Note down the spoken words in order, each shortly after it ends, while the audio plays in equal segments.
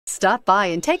Stop by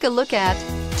and take a look at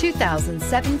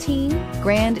 2017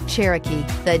 Grand Cherokee.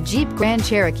 The Jeep Grand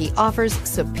Cherokee offers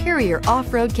superior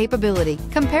off-road capability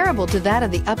comparable to that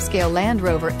of the upscale Land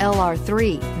Rover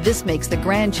LR3. This makes the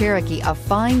Grand Cherokee a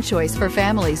fine choice for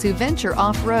families who venture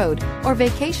off-road or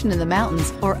vacation in the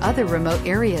mountains or other remote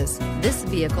areas. This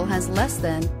vehicle has less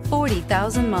than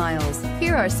 40,000 miles.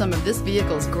 Here are some of this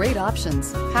vehicle's great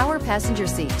options: power passenger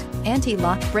seat,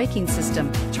 anti-lock braking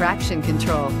system, traction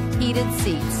control, heated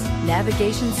seats,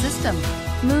 navigation system,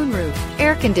 moonroof,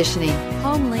 air conditioning,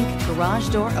 HomeLink garage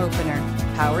door opener,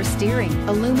 power steering,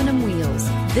 aluminum wheels.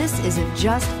 This isn't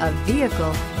just a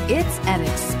vehicle, it's an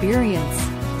experience.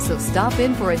 So stop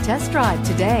in for a test drive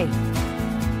today.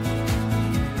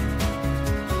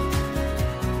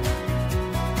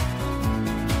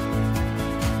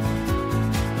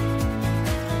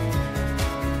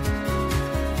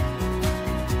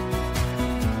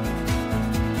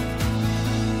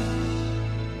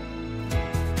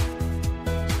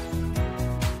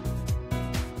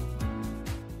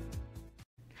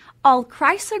 All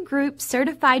Chrysler Group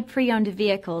certified pre-owned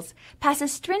vehicles pass a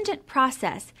stringent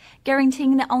process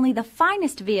guaranteeing that only the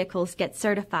finest vehicles get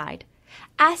certified.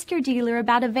 Ask your dealer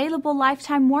about available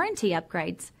lifetime warranty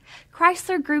upgrades.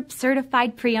 Chrysler Group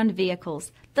certified pre-owned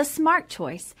vehicles, the smart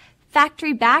choice,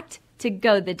 factory backed to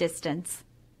go the distance.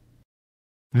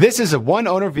 This is a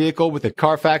one-owner vehicle with a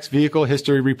Carfax Vehicle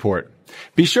History Report.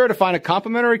 Be sure to find a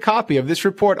complimentary copy of this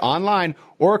report online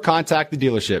or contact the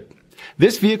dealership.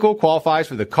 This vehicle qualifies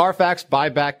for the Carfax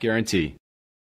buyback guarantee.